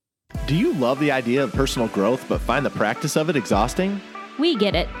Do you love the idea of personal growth but find the practice of it exhausting? We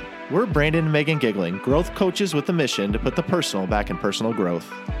get it. We're Brandon and Megan Giggling, growth coaches with the mission to put the personal back in personal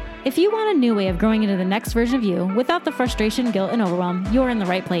growth. If you want a new way of growing into the next version of you without the frustration, guilt, and overwhelm, you're in the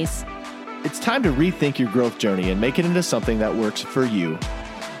right place. It's time to rethink your growth journey and make it into something that works for you.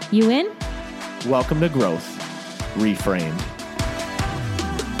 You in? Welcome to Growth Reframed.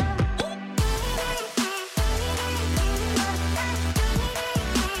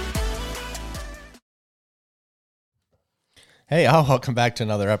 Hey, welcome back to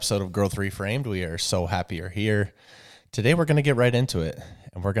another episode of Growth Reframed. We are so happy you're here. Today we're going to get right into it,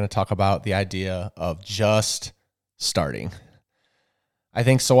 and we're going to talk about the idea of just starting. I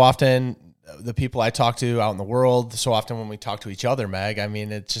think so often the people I talk to out in the world, so often when we talk to each other, Meg, I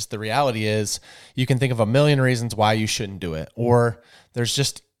mean, it's just the reality is you can think of a million reasons why you shouldn't do it, or there's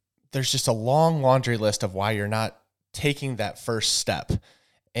just a long laundry list of why you're not taking that first step.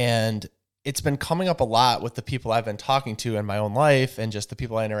 And it's been coming up a lot with the people I've been talking to in my own life and just the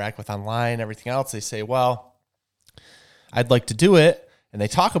people I interact with online, everything else. They say, well, I'd like to do it. And they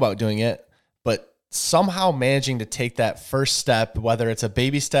talk about doing it, but somehow managing to take that first step, whether it's a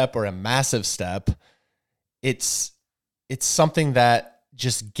baby step or a massive step, it's something that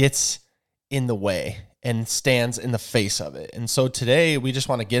just gets in the way and stands in the face of it. And so today we just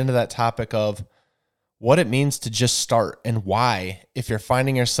want to get into that topic of what it means to just start and why, if you're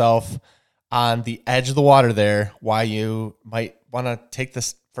finding yourself on the edge of the water there, why you might want to take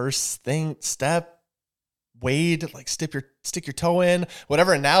this first step, wade, like stick your toe in,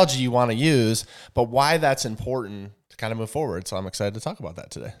 whatever analogy you want to use, but why that's important to kind of move forward. So I'm excited to talk about that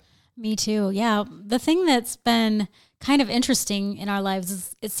today. Me too. Yeah. The thing that's been kind of interesting in our lives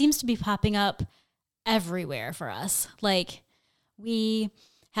is it seems to be popping up everywhere for us. Like we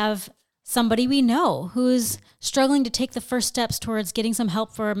have somebody we know who's struggling to take the first steps towards getting some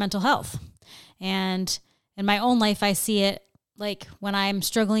help for mental health. And in my own life, I see it like when I'm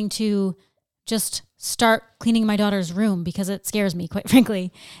struggling to just start cleaning my daughter's room because it scares me, quite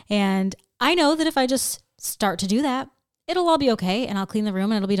frankly. And I know that if I just start to do that, it'll all be okay and I'll clean the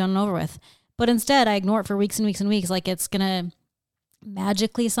room and it'll be done and over with. But instead, I ignore it for weeks and weeks and weeks, like it's going to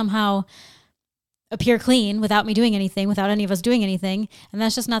magically somehow appear clean without me doing anything, without any of us doing anything. And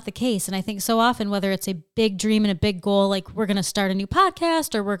that's just not the case. And I think so often, whether it's a big dream and a big goal, like we're going to start a new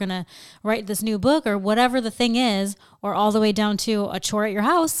podcast or we're going to write this new book or whatever the thing is, or all the way down to a chore at your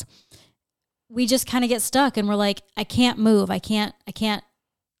house, we just kind of get stuck and we're like, I can't move. I can't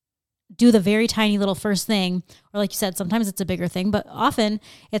do the very tiny little first thing. Or like you said, sometimes it's a bigger thing, but often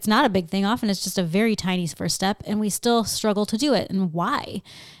it's not a big thing. Often it's just a very tiny first step and we still struggle to do it. And why?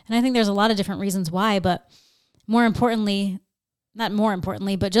 And I think there's a lot of different reasons why, but not more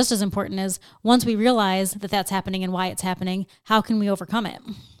importantly, but just as important is once we realize that that's happening and why it's happening, how can we overcome it?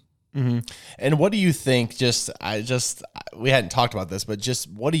 Mm-hmm. And what do you think, we hadn't talked about this, but just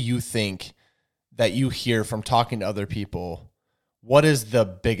what do you think that you hear from talking to other people? What is the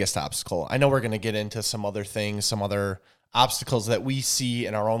biggest obstacle? I know we're going to get into some other things, some other obstacles that we see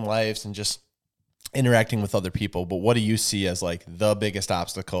in our own lives and just interacting with other people. But what do you see as like the biggest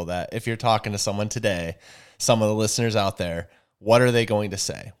obstacle that if you're talking to someone today, some of the listeners out there, what are they going to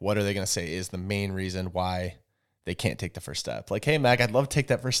say? What are they going to say is the main reason why they can't take the first step? Like, hey, Meg, I'd love to take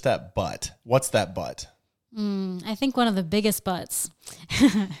that first step, but what's that but? I think one of the biggest butts.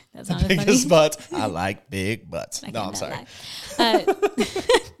 That's not the biggest butt. I like big butts. No, I'm sorry.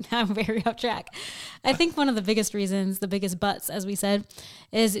 I'm very off track. I think one of the biggest reasons, the biggest butts, as we said,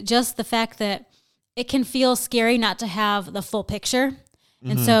 is just the fact that it can feel scary not to have the full picture.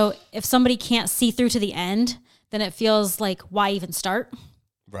 And so if somebody can't see through to the end, then it feels like, why even start?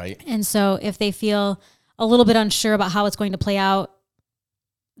 Right. And so if they feel a little bit unsure about how it's going to play out,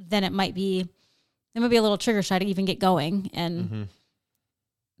 then it might be a little trigger shy to even get going. And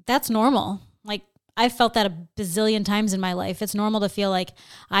that's normal. Like I've felt that a bazillion times in my life. It's normal to feel like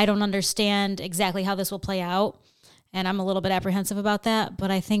I don't understand exactly how this will play out. And I'm a little bit apprehensive about that.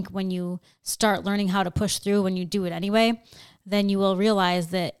 But I think when you start learning how to push through, when you do it anyway, then you will realize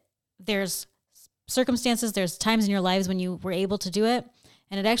that there's circumstances, there's times in your lives when you were able to do it.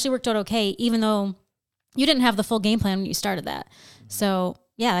 And it actually worked out okay, even though you didn't have the full game plan when you started that. So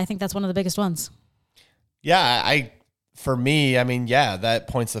yeah, I think that's one of the biggest ones. Yeah, for me, I mean, yeah, that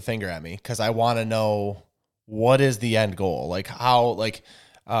points the finger at me because I want to know what is the end goal? Like how,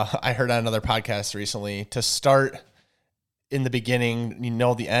 I heard on another podcast recently to start in the beginning, you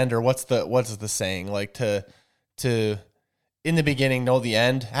know, the end, or what's the saying? Like to in the beginning, know the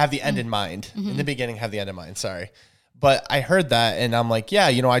end, have the end in mind. In the beginning, have the end in mind. Sorry. But I heard that and I'm like, yeah,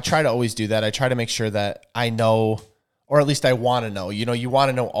 you know, I try to always do that. I try to make sure that I know or at least I want to know. You want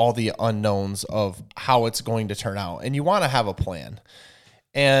to know all the unknowns of how it's going to turn out, and you want to have a plan.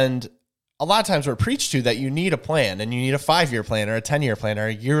 And a lot of times we're preached to that you need a plan, and you need a 5-year plan or a 10-year plan or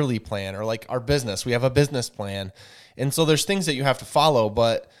a yearly plan, or like our business, we have a business plan. And so there's things that you have to follow,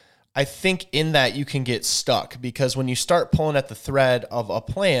 but I think in that you can get stuck, because when you start pulling at the thread of a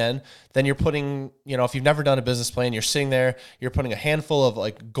plan, then you're putting, if you've never done a business plan, you're sitting there, you're putting a handful of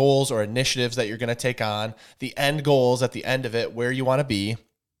like goals or initiatives that you're going to take on, the end goals at the end of it, where you want to be.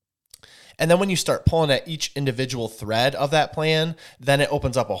 And then when you start pulling at each individual thread of that plan, then it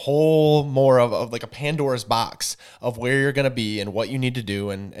opens up a whole more of like a Pandora's box of where you're going to be and what you need to do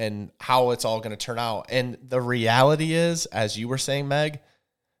and how it's all going to turn out. And the reality is, as you were saying, Meg,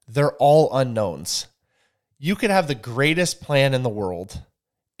 they're all unknowns. You could have the greatest plan in the world,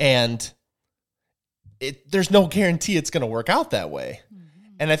 and there's no guarantee it's going to work out that way.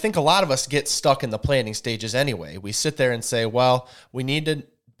 Mm-hmm. And I think a lot of us get stuck in the planning stages anyway. We sit there and say, well, we need to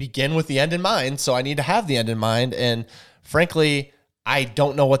begin with the end in mind, so I need to have the end in mind. And frankly, I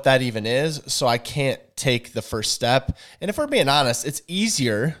don't know what that even is, so I can't take the first step. And if we're being honest, it's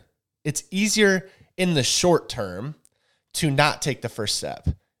easier in the short term to not take the first step.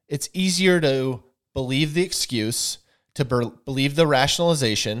 It's easier to believe the excuse, to believe the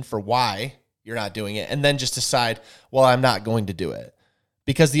rationalization for why you're not doing it, and then just decide, well, I'm not going to do it.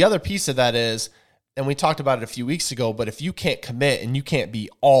 Because the other piece of that is, and we talked about it a few weeks ago, but if you can't commit and you can't be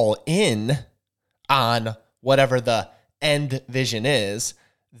all in on whatever the end vision is,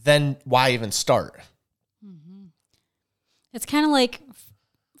 then why even start? Mm-hmm. It's kind of like,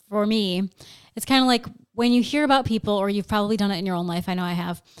 for me, it's kind of like when you hear about people, or you've probably done it in your own life, I know I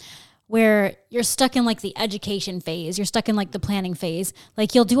have, where you're stuck in like the education phase, you're stuck in like the planning phase.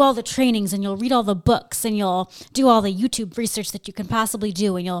 Like you'll do all the trainings and you'll read all the books and you'll do all the YouTube research that you can possibly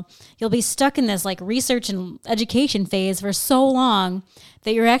do. And you'll be stuck in this like research and education phase for so long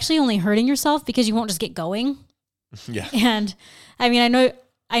that you're actually only hurting yourself, because you won't just get going. Yeah. And I mean,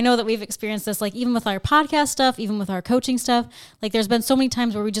 I know that we've experienced this, like even with our podcast stuff, even with our coaching stuff, like there's been so many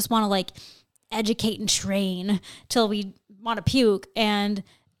times where we just want to like educate and train till we want to puke. And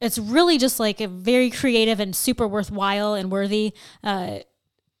it's really just like a very creative and super worthwhile and worthy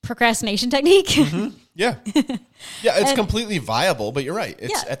procrastination technique. Mm-hmm. Yeah. Yeah, it's completely viable, but you're right.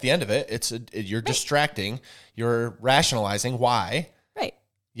 It's at the end of it, you're distracting, you're rationalizing why. Right.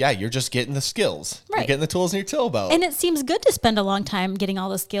 Yeah, you're just getting the skills. Right. You're getting the tools in your tool belt. And it seems good to spend a long time getting all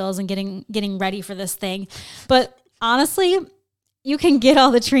the skills and getting ready for this thing. But honestly, you can get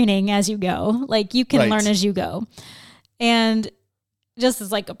all the training as you go. Like you can learn as you go. And just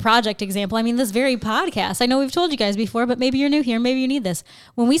as like a project example, I mean, this very podcast, I know we've told you guys before, but maybe you're new here. Maybe you need this.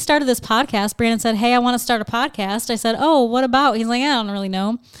 When we started this podcast, Brandon said, hey, I want to start a podcast. I said, oh, what about? He's like, I don't really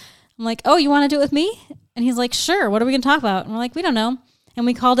know. I'm like, oh, you want to do it with me? And he's like, sure. What are we going to talk about? And we're like, we don't know. And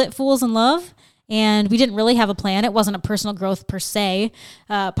we called it Fools in Love. And we didn't really have a plan. It wasn't a personal growth per se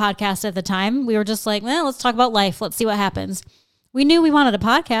podcast at the time. We were just like, well, let's talk about life. Let's see what happens. We knew we wanted a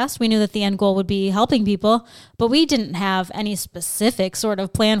podcast. We knew that the end goal would be helping people, but we didn't have any specific sort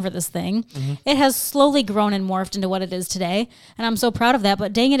of plan for this thing. Mm-hmm. It has slowly grown and morphed into what it is today, and I'm so proud of that.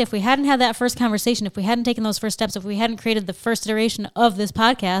 But dang it, if we hadn't had that first conversation, if we hadn't taken those first steps, if we hadn't created the first iteration of this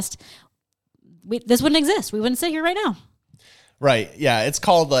podcast, this wouldn't exist. We wouldn't sit here right now. Right. Yeah. It's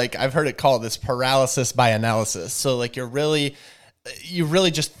called, like, I've heard it called this paralysis by analysis. So like you're really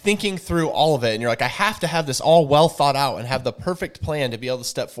just thinking through all of it, and you're like, I have to have this all well thought out and have the perfect plan to be able to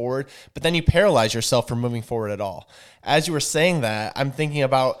step forward, but then you paralyze yourself from moving forward at all. As you were saying that, I'm thinking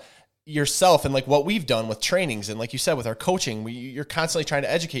about yourself and like what we've done with trainings, and like you said, with our coaching, you're constantly trying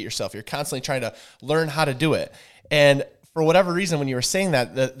to educate yourself. You're constantly trying to learn how to do it. And for whatever reason, when you were saying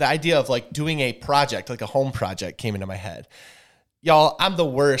that, the idea of like doing a project, like a home project, came into my head. Y'all, I'm the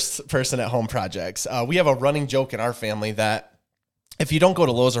worst person at home projects. We have a running joke in our family that if you don't go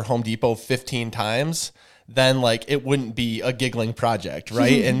to Lowe's or Home Depot 15 times, then like it wouldn't be a giggling project,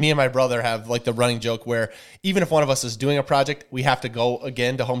 right? And me and my brother have like the running joke where even if one of us is doing a project, we have to go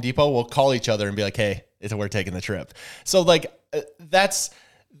again to Home Depot, we'll call each other and be like, hey, we're taking the trip. So like that's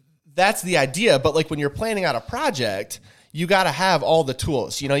the idea. But like when you're planning out a project, you got to have all the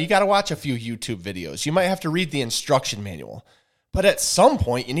tools. You know, you got to watch a few YouTube videos. You might have to read the instruction manual. But at some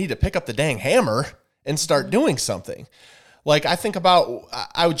point, you need to pick up the dang hammer and start doing something. Like I think about,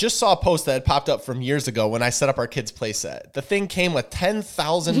 I just saw a post that had popped up from years ago when I set up our kids' play set. The thing came with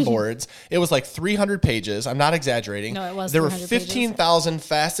 10,000 boards. It was like 300 pages. I'm not exaggerating. No, it was. There were 15,000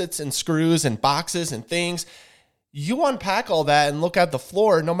 facets and screws and boxes and things. You unpack all that and look at the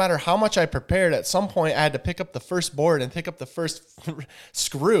floor. No matter how much I prepared, at some point I had to pick up the first board and pick up the first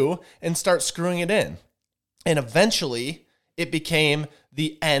screw and start screwing it in. And eventually it became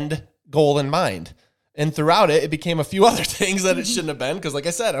the end goal in mind. And throughout it, it became a few other things that it shouldn't have been. Because like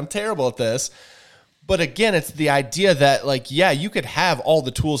I said, I'm terrible at this. But again, it's the idea that like, yeah, you could have all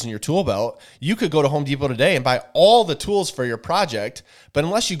the tools in your tool belt. You could go to Home Depot today and buy all the tools for your project. But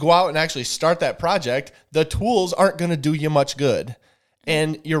unless you go out and actually start that project, the tools aren't going to do you much good.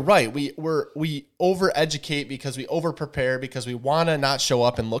 And you're right. We over-educate because we over-prepare because we want to not show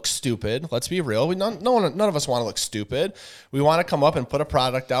up and look stupid. Let's be real. None of us want to look stupid. We want to come up and put a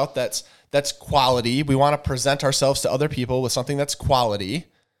product out that's quality. We want to present ourselves to other people with something that's quality.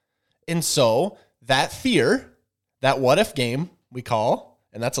 And so that fear, that what if game we call,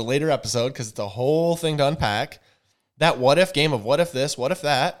 and that's a later episode because it's a whole thing to unpack, that what if game of what if this, what if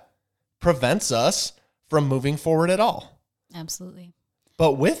that, prevents us from moving forward at all. Absolutely.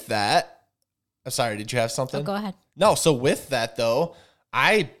 But with that, I'm sorry, did you have something? Oh, go ahead. No, so with that though,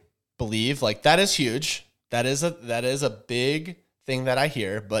 I believe like that is huge. That is a big thing that I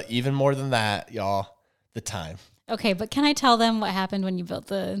hear, but even more than that, y'all, the time. Okay, but can I tell them what happened when you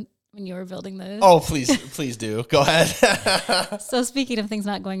were building the... Oh, please do. Go ahead. So speaking of things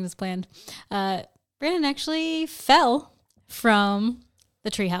not going as planned, Brandon actually fell from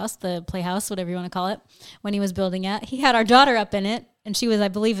the treehouse, the playhouse, whatever you want to call it, when he was building it. He had our daughter up in it, and she was, I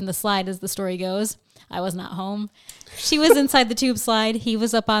believe, in the slide as the story goes. I was not home. She was inside the tube slide. He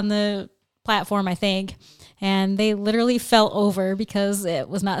was up on the platform, I think, and they literally fell over because it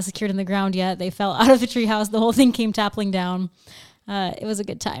was not secured in the ground yet. They fell out of the treehouse. The whole thing came toppling down. It was a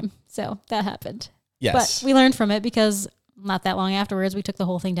good time. So that happened. Yes. But we learned from it because not that long afterwards, we took the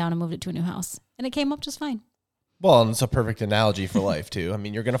whole thing down and moved it to a new house, and it came up just fine. Well, and it's a perfect analogy for life too. I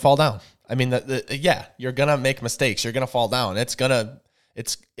mean, you're going to fall down. I mean, you're going to make mistakes. You're going to fall down. It's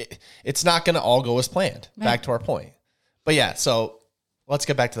not going to all go as planned. Right. Back to our point. But yeah, so let's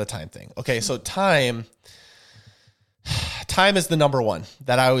get back to the time thing. Okay. So time is the number one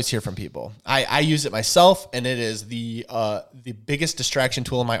that I always hear from people. I use it myself, and it is the biggest distraction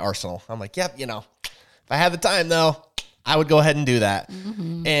tool in my arsenal. I'm like, yep, if I had the time though, I would go ahead and do that.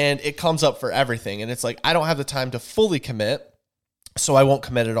 Mm-hmm. And it comes up for everything. And it's like, I don't have the time to fully commit, so I won't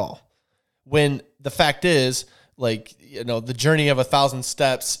commit at all. When the fact is, like, the journey of 1,000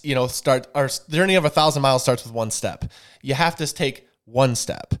 steps, the journey of 1,000 miles starts with one step. You have to take one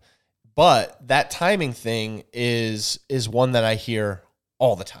step. But that timing thing is one that I hear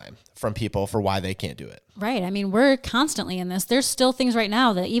all the time from people for why they can't do it. Right. I mean, we're constantly in this. There's still things right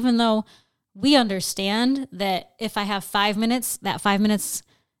now that even though we understand that if I have 5 minutes, that 5 minutes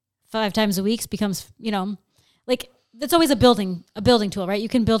 5 times a week becomes, like it's always a building tool, right? You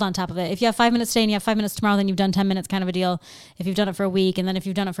can build on top of it. If you have 5 minutes today and you have 5 minutes tomorrow, then you've done 10 minutes kind of a deal. If you've done it for a week, and then if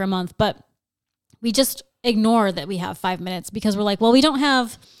you've done it for a month, but we just ignore that we have 5 minutes because we're like, well, we don't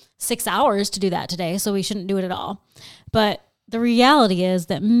have 6 hours to do that today, so we shouldn't do it at all. But the reality is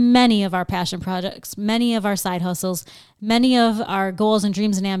that many of our passion projects, many of our side hustles, many of our goals and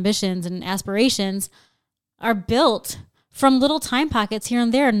dreams and ambitions and aspirations are built from little time pockets here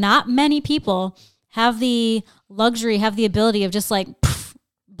and there. Not many people have the luxury, have the ability of just like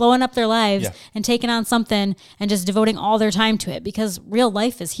blowing up their lives and taking on something and just devoting all their time to it, because real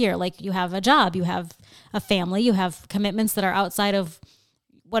life is here. Like, you have a job, you have a family, you have commitments that are outside of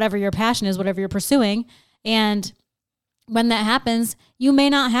whatever your passion is, whatever you're pursuing. And when that happens, you may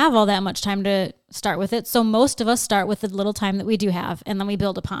not have all that much time to start with it. So most of us start with the little time that we do have, and then we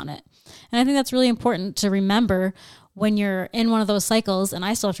build upon it. And I think that's really important to remember when you're in one of those cycles. And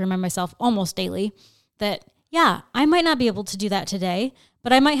I still have to remind myself almost daily that, yeah, I might not be able to do that today,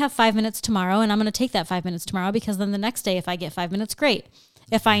 but I might have 5 minutes tomorrow, and I'm going to take that 5 minutes tomorrow, because then the next day, if I get 5 minutes, great.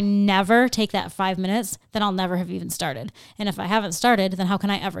 If I never take that 5 minutes, then I'll never have even started. And if I haven't started, then how can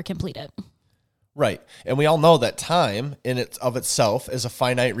I ever complete it? Right. And we all know that time in it of itself is a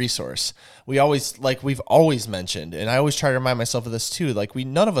finite resource. We've always mentioned, and I always try to remind myself of this too, like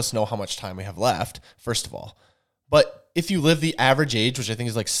none of us know how much time we have left, first of all. But if you live the average age, which I think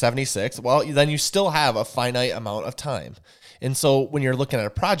is like 76, well, then you still have a finite amount of time. And so when you're looking at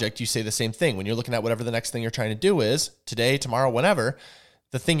a project, you say the same thing. When you're looking at whatever the next thing you're trying to do is, today, tomorrow, whenever,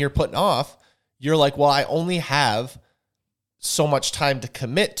 the thing you're putting off, you're like, well, I only have so much time to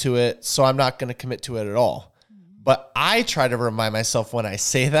commit to it, so I'm not going to commit to it at all. But I try to remind myself when I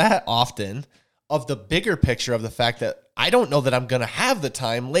say that often of the bigger picture of the fact that I don't know that I'm going to have the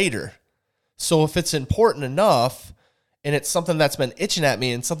time later. So if it's important enough and it's something that's been itching at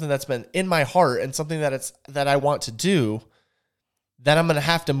me and something that's been in my heart and something that I want to do, then I'm going to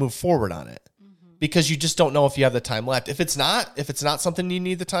have to move forward on it. Mm-hmm. because you just don't know if you have the time left. If it's not something you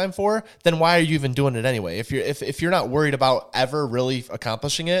need the time for, then why are you even doing it anyway? If you're not worried about ever really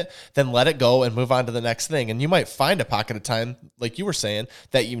accomplishing it, then let it go and move on to the next thing. And you might find a pocket of time, like you were saying,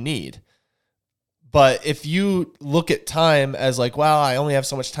 that you need. But if you look at time as like, well, I only have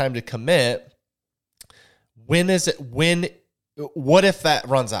so much time to commit, what if that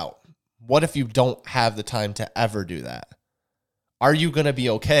runs out? What if you don't have the time to ever do that? Are you going to be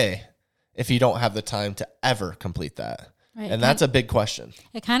okay if you don't have the time to ever complete that? Right. And that's a big question.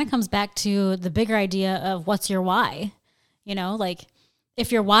 It kind of comes back to the bigger idea of what's your why. You know, like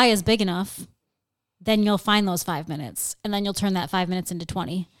if your why is big enough, then you'll find those 5 minutes and then you'll turn that 5 minutes into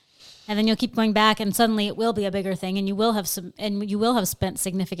 20. And then you'll keep going back and suddenly it will be a bigger thing and you will have spent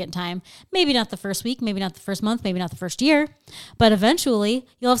significant time. Maybe not the first week, maybe not the first month, maybe not the first year, but eventually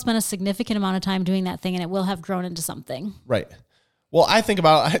you'll have spent a significant amount of time doing that thing and it will have grown into something. Right. Well, I think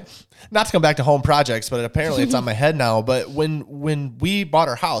about, not to come back to home projects, but apparently it's on my head now. But when we bought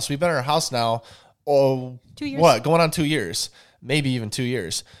our house, we've been in our house now, 2 years. Going on 2 years, maybe even 2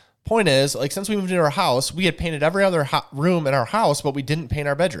 years. Point is, like, since we moved into our house, we had painted every other room in our house, but we didn't paint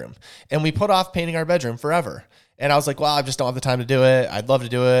our bedroom. And we put off painting our bedroom forever. And I was like, well, I just don't have the time to do it. I'd love to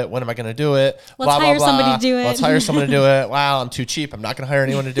do it. When am I going to do it? Let's hire somebody to do it. Let's hire someone to do it. Wow, I'm too cheap. I'm not going to hire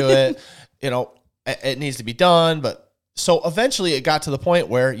anyone to do it. You know, it needs to be done. But so eventually it got to the point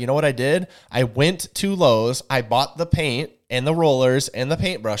where, you know what I did? I went to Lowe's. I bought the paint and the rollers and the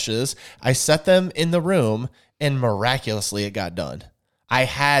paintbrushes. I set them in the room and miraculously it got done. I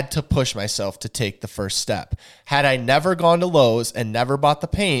had to push myself to take the first step. Had I never gone to Lowe's and never bought the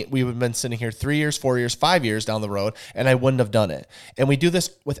paint, we would have been sitting here 3 years, 4 years, 5 years down the road, and I wouldn't have done it. And we do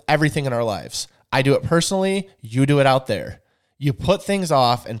this with everything in our lives. I do it personally. You do it out there. You put things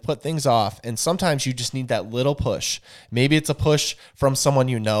off, and sometimes you just need that little push. Maybe it's a push from someone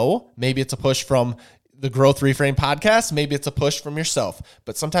you know. Maybe it's a push from the Growth Reframe podcast. Maybe it's a push from yourself.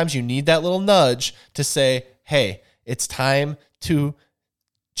 But sometimes you need that little nudge to say, hey, it's time to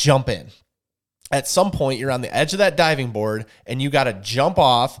jump in. At some point, you're on the edge of that diving board and you got to jump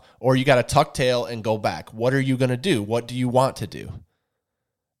off or you got to tuck tail and go back. What are you going to do? What do you want to do?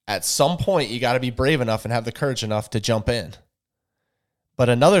 At some point, you got to be brave enough and have the courage enough to jump in. But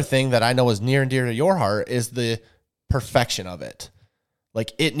another thing that I know is near and dear to your heart is the perfection of it.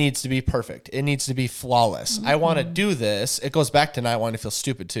 Like, it needs to be perfect. It needs to be flawless. Mm-hmm. I want to do this. It goes back to not wanting to feel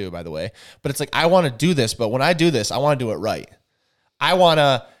stupid too, by the way. But it's like, I want to do this, but when I do this, I want to do it right. I want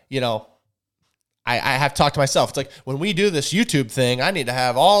to, I have talked to myself. It's like, when we do this YouTube thing, I need to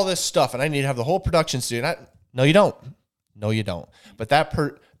have all this stuff and I need to have the whole production studio. No, you don't. No, you don't. But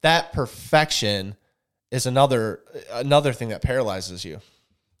that perfection is another thing that paralyzes you.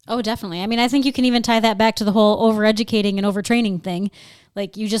 Oh, definitely. I mean, I think you can even tie that back to the whole overeducating and overtraining thing.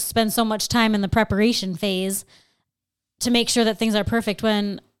 Like, you just spend so much time in the preparation phase to make sure that things are perfect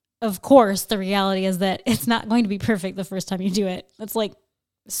when, of course, the reality is that it's not going to be perfect the first time you do it. It's like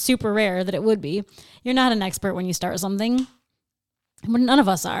super rare that it would be. You're not an expert when you start something. None of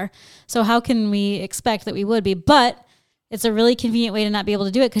us are. So how can we expect that we would be? But it's a really convenient way to not be able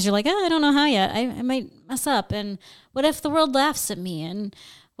to do it because you're like, I don't know how yet. I might mess up. And what if the world laughs at me? And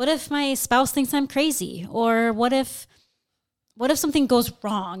what if my spouse thinks I'm crazy? Or what if something goes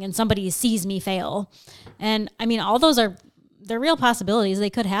wrong and somebody sees me fail? And I mean, all those they're real possibilities.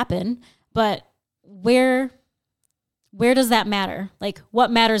 They could happen, but where does that matter? Like,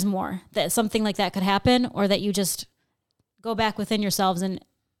 what matters more? That something like that could happen, or that you just go back within yourselves and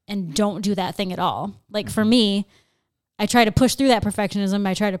don't do that thing at all? Like, for me, I try to push through that perfectionism.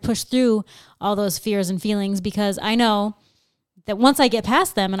 I try to push through all those fears and feelings because I know that once I get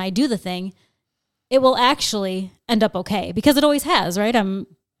past them and I do the thing, it will actually end up okay, because it always has, right? I'm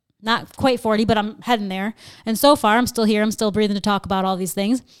not quite 40, but I'm heading there. And so far, I'm still here. I'm still breathing to talk about all these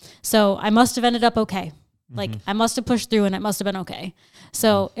things. So I must have ended up okay. Mm-hmm. Like, I must have pushed through and it must have been okay.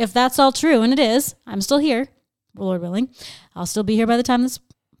 So if that's all true, and it is, I'm still here, Lord willing. I'll still be here by the time this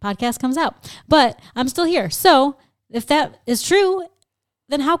podcast comes out. But I'm still here. So if that is true,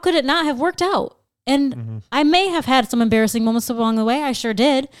 then how could it not have worked out? And I may have had some embarrassing moments along the way. I sure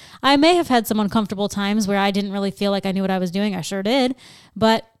did. I may have had some uncomfortable times where I didn't really feel like I knew what I was doing. I sure did.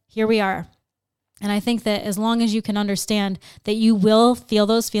 But here we are. And I think that as long as you can understand that you will feel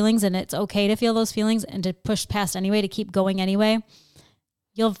those feelings and it's okay to feel those feelings and to push past anyway, to keep going anyway,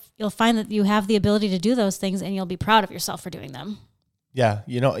 you'll find that you have the ability to do those things and you'll be proud of yourself for doing them. Yeah.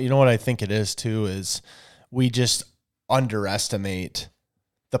 You know what I think it is too, is we just underestimate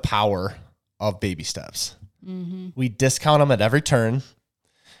the power of baby steps. Mm-hmm. We discount them at every turn.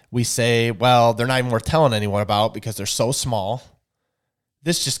 We say, well, they're not even worth telling anyone about because they're so small.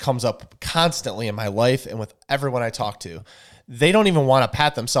 this just comes up constantly in my life and with everyone I talk to. They don't even want to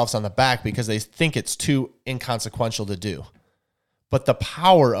pat themselves on the back because they think it's too inconsequential to do. But the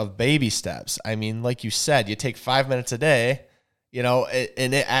power of baby steps, I mean, like you said, you take 5 minutes a day,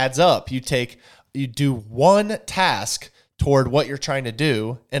 and it adds up. You do one task toward what you're trying to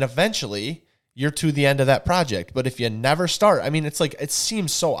do, and eventually you're to the end of that project. But if you never start, I mean, it's like, it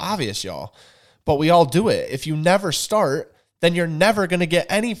seems so obvious, y'all, but we all do it. If you never start, then you're never going to get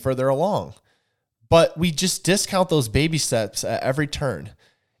any further along. But we just discount those baby steps at every turn.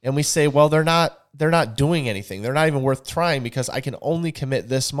 And we say, well, they're not doing anything. They're not even worth trying because I can only commit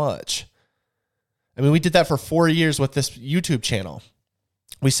this much. I mean, we did that for 4 years with this YouTube channel.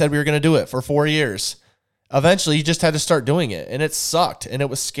 We said we were going to do it for 4 years. Eventually, you just had to start doing it, and it sucked, and it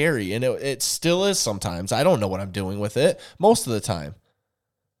was scary, and it still is sometimes. I don't know what I'm doing with it most of the time,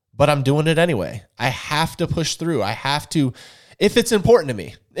 but I'm doing it anyway. I have to push through. I have to, if it's important to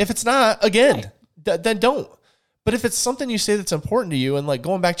me. If it's not, again, then don't. But if it's something you say that's important to you, and like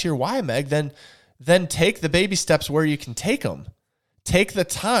going back to your why, Meg, then take the baby steps where you can take them. Take the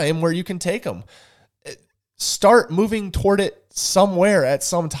time where you can take them. Start moving toward it somewhere at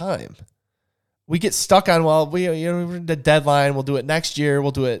some time. We get stuck on, well, the deadline, we'll do it next year,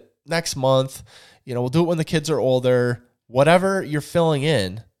 we'll do it next month, we'll do it when the kids are older. Whatever you're filling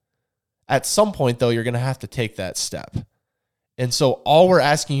in, at some point, though, you're going to have to take that step. And so all we're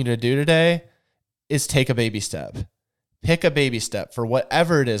asking you to do today is take a baby step. Pick a baby step for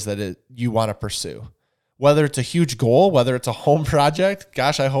whatever it is that you want to pursue. Whether it's a huge goal, whether it's a home project,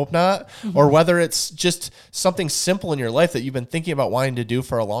 gosh, I hope not, or whether it's just something simple in your life that you've been thinking about wanting to do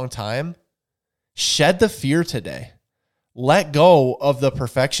for a long time. Shed the fear today. Let go of the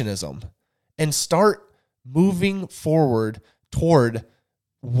perfectionism and start moving forward toward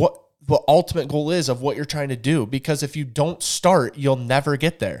what the ultimate goal is of what you're trying to do. Because if you don't start, you'll never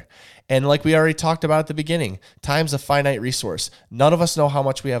get there. And like we already talked about at the beginning, time's a finite resource. None of us know how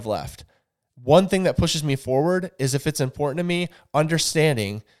much we have left. One thing that pushes me forward is if it's important to me,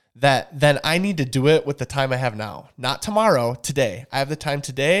 understanding that then I need to do it with the time I have now. Not tomorrow, today. I have the time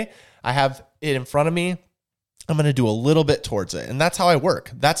today. I have it in front of me. I'm going to do a little bit towards it. And that's how I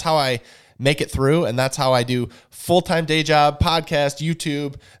work. That's how I make it through. And that's how I do full-time day job, podcast,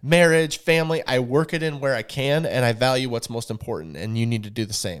 YouTube, marriage, family. I work it in where I can, and I value what's most important. And you need to do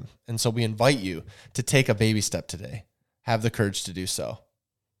the same. And so we invite you to take a baby step today. Have the courage to do so.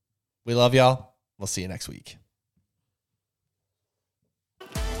 We love y'all. We'll see you next week.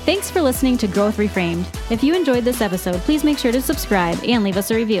 Thanks for listening to Growth Reframed. If you enjoyed this episode, please make sure to subscribe and leave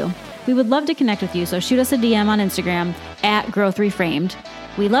us a review. We would love to connect with you, so shoot us a DM on Instagram @Growth Reframed.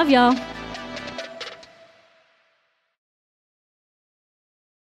 We love y'all.